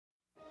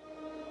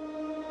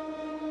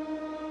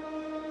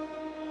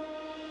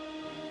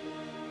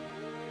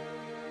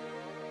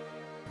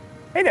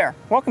Hey there,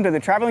 welcome to the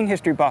Traveling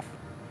History Buff.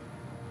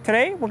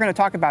 Today we're going to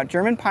talk about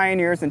German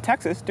pioneers in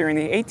Texas during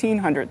the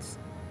 1800s.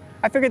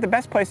 I figured the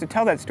best place to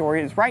tell that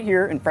story is right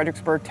here in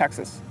Fredericksburg,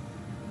 Texas.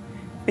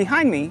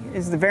 Behind me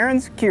is the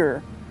Vereins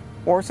Kirche,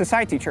 or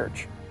Society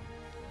Church.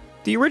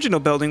 The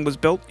original building was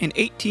built in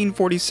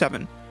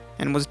 1847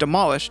 and was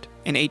demolished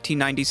in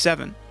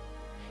 1897.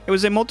 It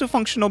was a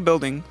multifunctional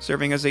building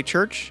serving as a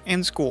church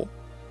and school.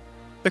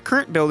 The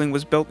current building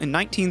was built in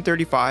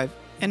 1935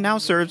 and now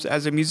serves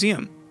as a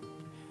museum.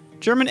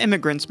 German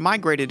immigrants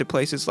migrated to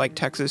places like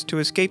Texas to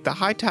escape the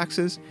high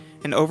taxes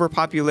and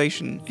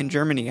overpopulation in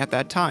Germany at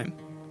that time.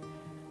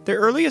 The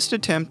earliest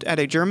attempt at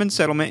a German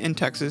settlement in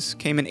Texas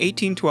came in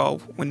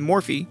 1812 when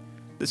Morphy,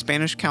 the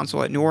Spanish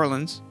consul at New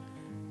Orleans,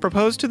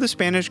 proposed to the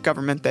Spanish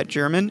government that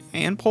German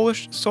and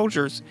Polish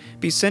soldiers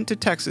be sent to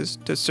Texas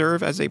to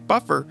serve as a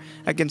buffer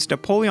against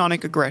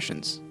Napoleonic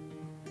aggressions.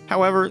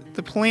 However,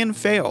 the plan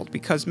failed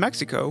because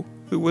Mexico,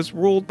 who was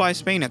ruled by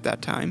Spain at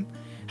that time,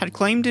 had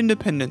claimed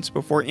independence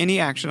before any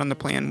action on the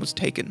plan was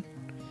taken.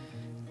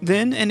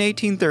 Then, in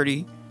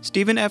 1830,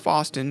 Stephen F.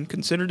 Austin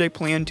considered a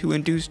plan to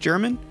induce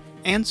German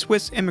and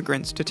Swiss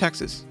immigrants to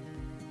Texas.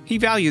 He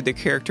valued the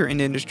character and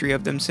industry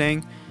of them,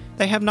 saying,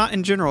 "They have not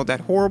in general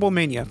that horrible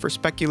mania for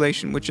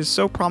speculation which is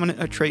so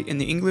prominent a trait in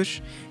the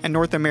English and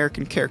North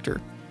American character,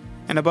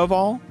 and above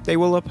all, they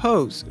will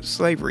oppose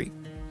slavery."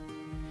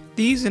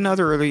 These and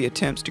other early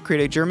attempts to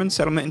create a German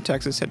settlement in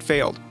Texas had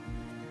failed.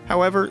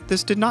 However,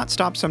 this did not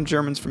stop some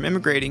Germans from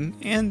immigrating,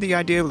 and the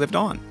idea lived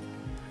on.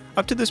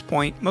 Up to this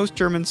point, most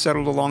Germans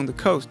settled along the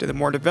coast in the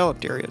more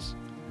developed areas.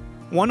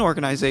 One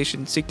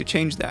organization sought to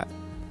change that.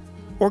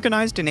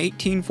 Organized in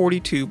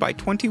 1842 by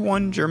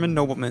 21 German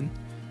noblemen,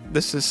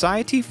 the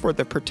Society for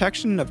the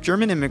Protection of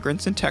German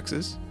Immigrants in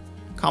Texas,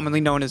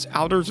 commonly known as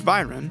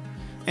Vereins,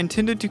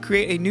 intended to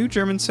create a new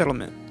German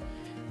settlement.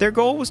 Their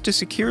goal was to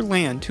secure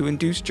land to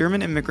induce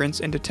German immigrants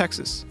into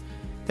Texas.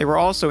 They were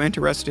also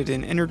interested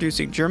in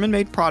introducing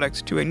German-made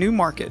products to a new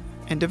market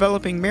and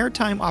developing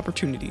maritime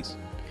opportunities.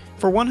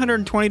 For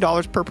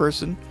 $120 per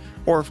person,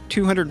 or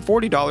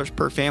 $240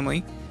 per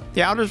family,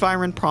 the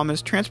Vereins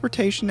promised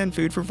transportation and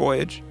food for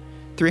voyage,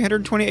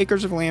 320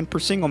 acres of land per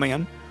single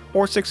man,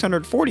 or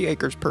 640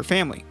 acres per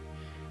family,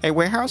 a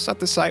warehouse at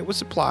the site with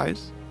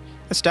supplies,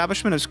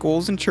 establishment of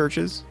schools and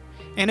churches,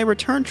 and a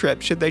return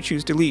trip should they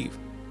choose to leave.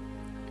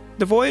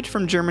 The voyage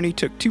from Germany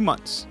took 2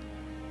 months.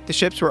 The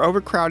ships were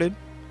overcrowded,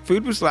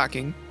 food was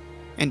lacking,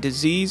 and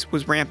disease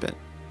was rampant.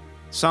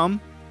 Some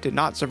did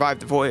not survive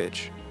the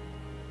voyage.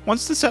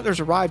 Once the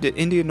settlers arrived at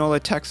Indianola,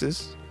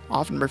 Texas,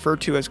 often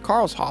referred to as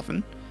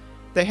Karlshafen,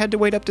 they had to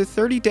wait up to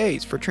 30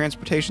 days for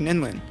transportation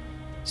inland,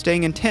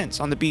 staying in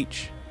tents on the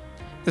beach.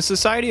 The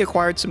society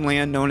acquired some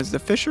land known as the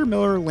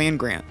Fisher-Miller Land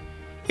Grant.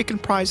 It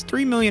comprised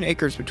 3 million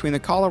acres between the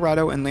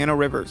Colorado and Llano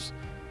rivers.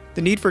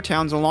 The need for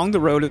towns along the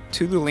road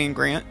to the land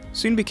grant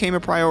soon became a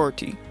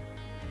priority.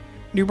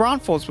 New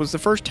Braunfels was the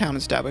first town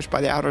established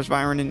by the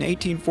Vereins in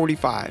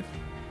 1845.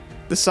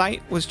 The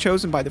site was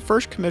chosen by the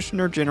first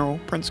Commissioner General,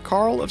 Prince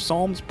Karl of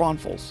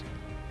Solms-Braunfels.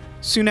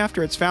 Soon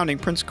after its founding,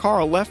 Prince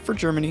Karl left for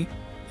Germany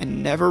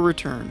and never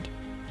returned.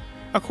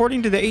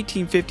 According to the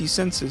 1850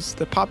 census,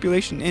 the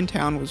population in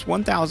town was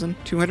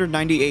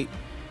 1,298,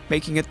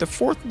 making it the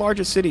fourth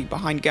largest city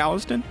behind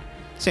Galveston,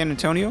 San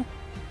Antonio,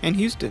 and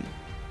Houston.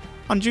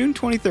 On June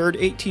 23,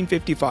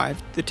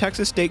 1855, the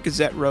Texas State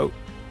Gazette wrote,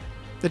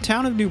 "The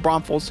town of New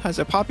Braunfels has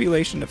a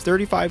population of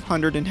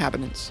 3,500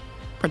 inhabitants,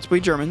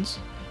 principally Germans.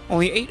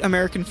 Only 8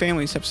 American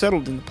families have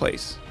settled in the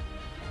place.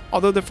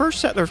 Although the first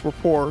settlers were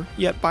poor,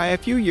 yet by a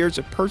few years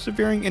of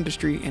persevering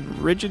industry and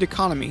rigid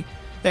economy,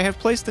 they have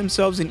placed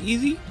themselves in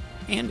easy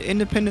and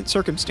independent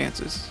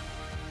circumstances."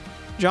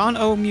 John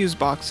O.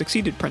 Musbach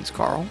succeeded Prince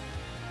Karl.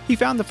 He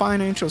found the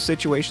financial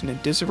situation in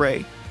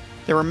disarray.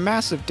 There were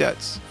massive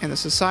debts, and the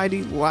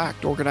society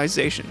lacked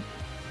organization.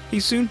 He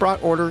soon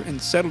brought order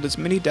and settled as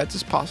many debts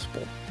as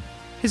possible.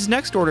 His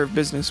next order of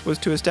business was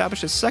to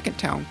establish a second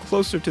town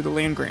closer to the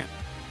land grant.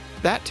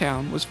 That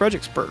town was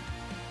Fredericksburg.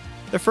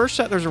 The first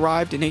settlers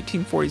arrived in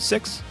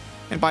 1846,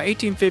 and by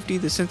 1850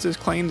 the census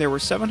claimed there were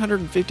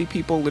 750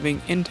 people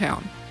living in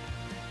town.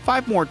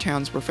 5 more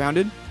towns were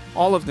founded,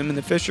 all of them in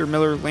the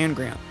Fisher-Miller Land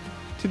Grant.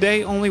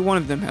 Today, only one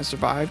of them has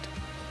survived.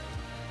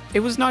 It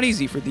was not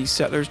easy for these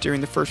settlers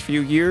during the first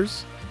few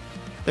years.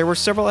 There were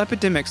several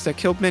epidemics that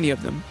killed many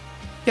of them.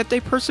 Yet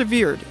they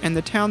persevered, and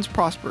the towns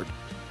prospered.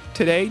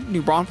 Today,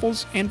 New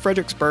Braunfels and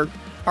Fredericksburg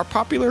are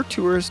popular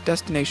tourist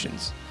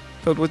destinations,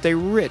 filled with a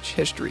rich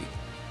history.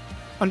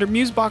 Under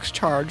Musbach's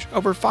charge,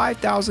 over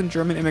 5,000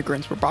 German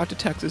immigrants were brought to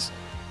Texas,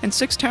 and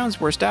 6 towns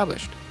were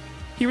established.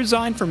 He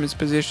resigned from his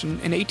position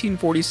in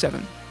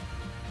 1847.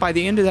 By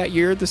the end of that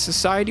year, the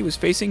society was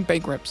facing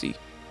bankruptcy.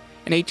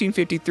 In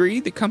 1853,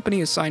 the company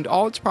assigned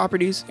all its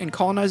properties and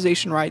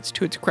colonization rights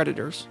to its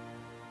creditors.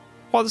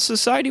 While the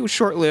society was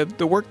short-lived,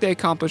 the work they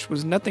accomplished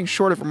was nothing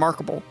short of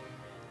remarkable.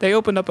 They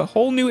opened up a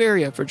whole new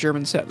area for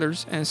German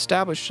settlers and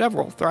established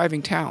several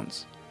thriving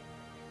towns.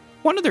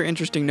 One other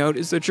interesting note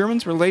is the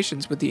Germans'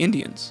 relations with the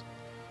Indians.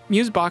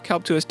 Musbach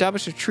helped to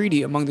establish a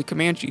treaty among the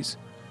Comanches,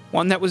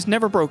 one that was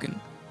never broken.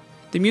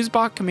 The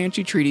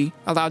Musbach-Comanche Treaty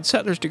allowed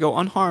settlers to go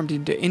unharmed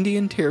into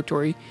Indian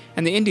territory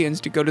and the Indians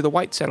to go to the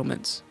white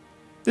settlements.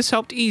 This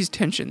helped ease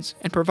tensions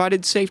and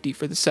provided safety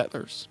for the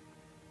settlers.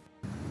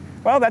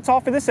 Well, that's all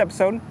for this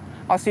episode.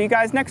 I'll see you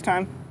guys next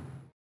time.